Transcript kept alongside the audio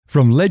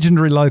From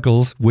legendary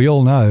locals we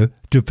all know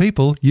to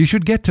people you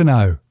should get to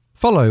know.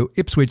 Follow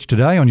Ipswich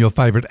Today on your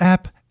favourite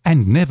app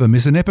and never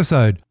miss an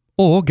episode.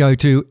 Or go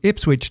to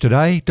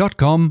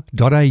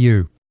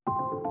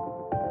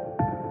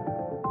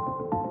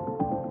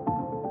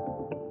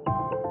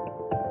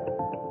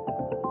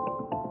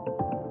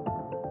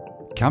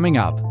Coming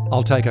up,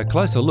 I'll take a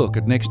closer look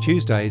at next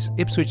Tuesday's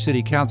Ipswich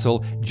City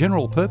Council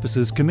General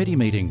Purposes Committee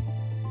meeting.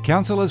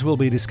 Councillors will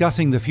be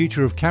discussing the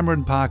future of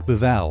Cameron Park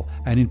Beval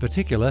and in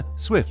particular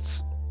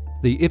Swifts,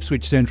 the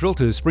Ipswich Central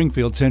to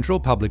Springfield Central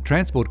public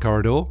transport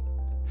corridor,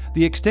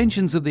 the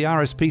extensions of the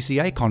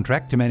RSPCA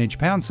contract to manage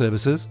pound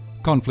services,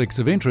 conflicts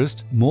of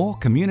interest, more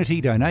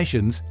community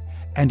donations,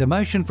 and a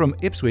motion from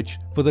Ipswich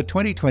for the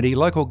 2020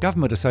 Local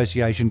Government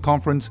Association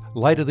Conference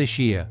later this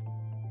year.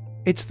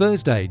 It's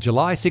Thursday,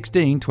 July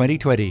 16,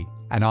 2020,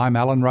 and I'm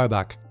Alan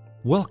Roebuck.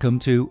 Welcome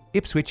to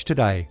Ipswich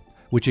Today,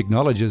 which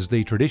acknowledges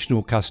the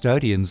traditional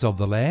custodians of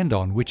the land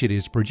on which it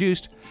is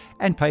produced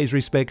and pays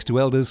respects to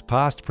elders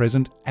past,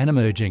 present and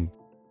emerging.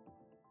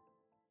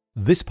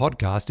 This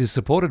podcast is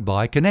supported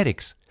by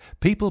Kinetics,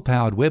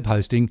 people-powered web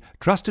hosting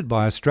trusted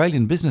by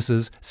Australian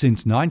businesses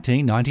since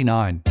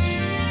 1999.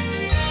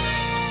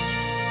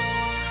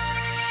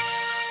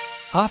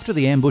 After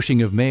the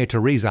ambushing of Mayor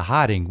Teresa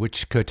Harding,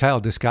 which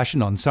curtailed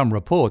discussion on some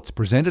reports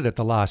presented at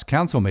the last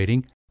council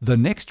meeting, the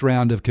next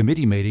round of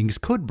committee meetings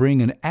could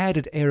bring an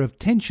added air of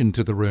tension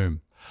to the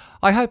room.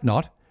 I hope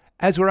not,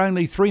 as we're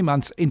only 3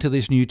 months into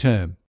this new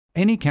term.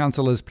 Any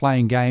councillors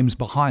playing games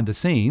behind the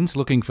scenes,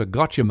 looking for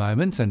gotcha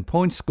moments and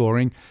point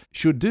scoring,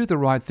 should do the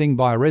right thing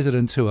by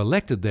residents who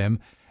elected them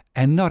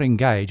and not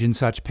engage in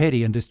such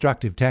petty and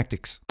destructive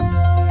tactics.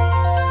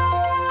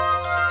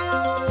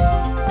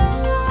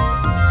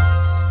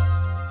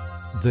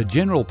 The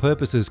General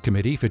Purposes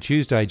Committee for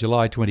Tuesday,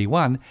 July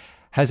 21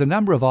 has a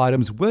number of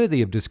items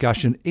worthy of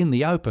discussion in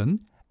the open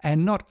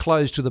and not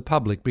closed to the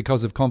public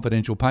because of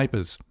confidential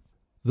papers.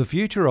 The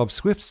future of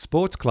Swifts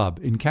Sports Club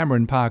in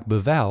Cameron Park,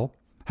 Beval,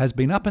 has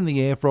been up in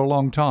the air for a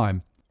long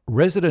time.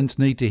 Residents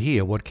need to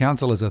hear what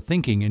councillors are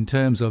thinking in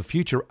terms of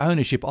future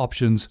ownership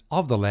options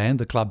of the land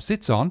the club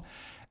sits on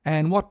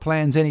and what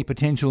plans any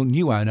potential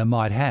new owner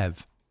might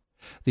have.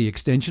 The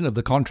extension of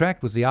the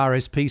contract with the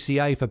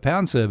RSPCA for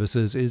pound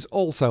services is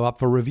also up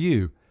for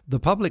review. The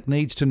public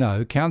needs to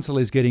know council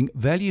is getting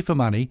value for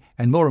money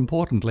and, more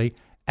importantly,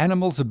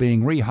 animals are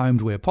being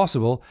rehomed where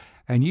possible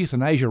and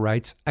euthanasia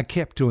rates are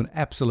kept to an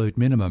absolute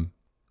minimum.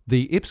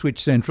 The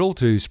Ipswich Central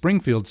to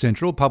Springfield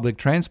Central public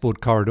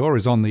transport corridor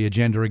is on the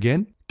agenda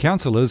again.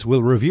 Councillors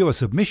will review a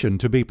submission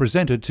to be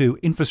presented to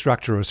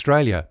Infrastructure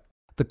Australia.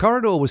 The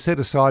corridor was set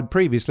aside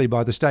previously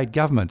by the state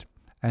government,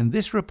 and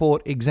this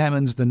report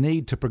examines the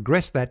need to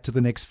progress that to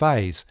the next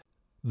phase.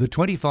 The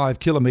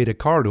 25-kilometre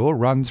corridor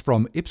runs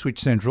from Ipswich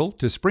Central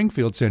to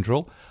Springfield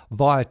Central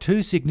via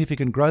 2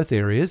 significant growth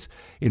areas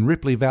in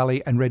Ripley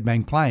Valley and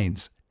Redbank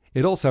Plains.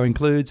 It also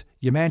includes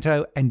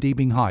Yamanto and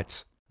Deebing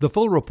Heights. The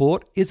full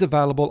report is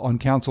available on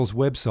Council's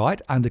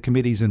website under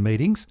Committees and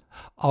Meetings.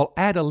 I'll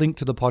add a link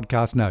to the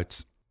podcast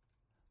notes.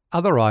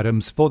 Other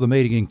items for the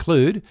meeting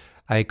include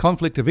a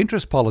conflict of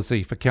interest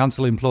policy for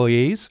council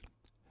employees,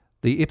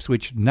 the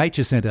Ipswich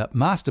Nature Centre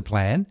Master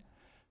Plan,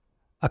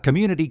 a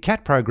community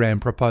cat program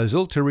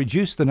proposal to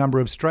reduce the number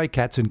of stray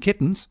cats and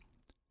kittens,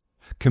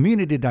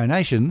 community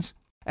donations,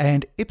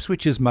 and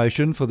Ipswich's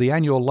motion for the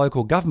annual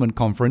local government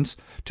conference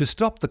to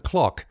stop the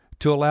clock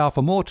to allow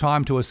for more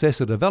time to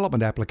assess a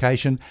development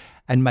application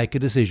and make a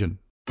decision.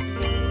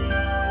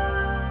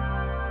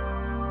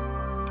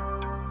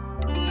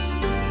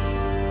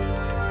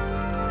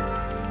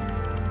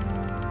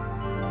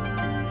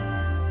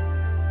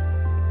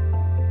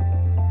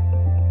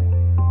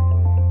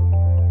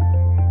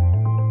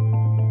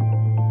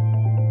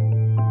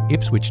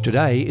 Ipswich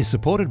Today is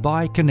supported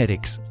by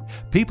Kinetics,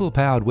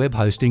 people-powered web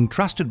hosting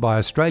trusted by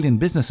Australian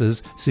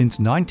businesses since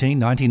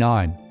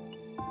 1999.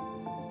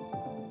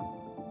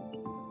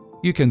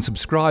 You can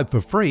subscribe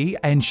for free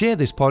and share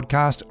this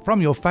podcast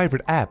from your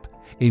favourite app,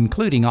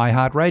 including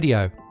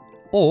iHeartRadio,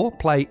 or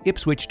play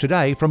Ipswich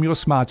Today from your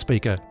smart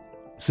speaker.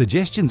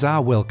 Suggestions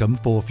are welcome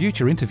for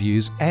future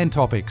interviews and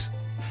topics.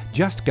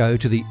 Just go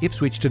to the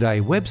Ipswich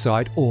Today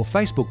website or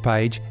Facebook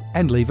page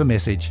and leave a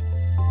message.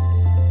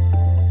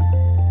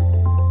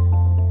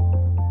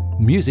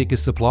 Music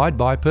is supplied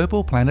by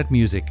Purple Planet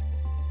Music.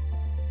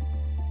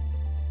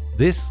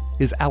 This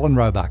is Alan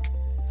Roebuck.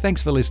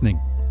 Thanks for listening.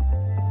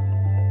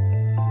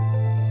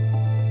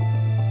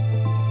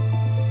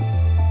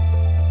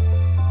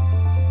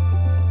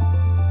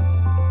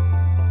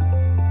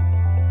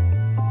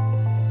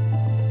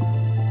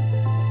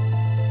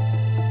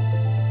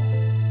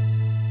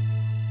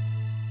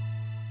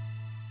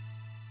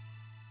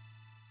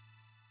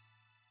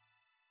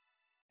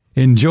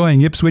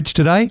 Enjoying Ipswich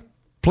Today?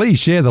 Please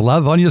share the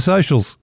love on your socials.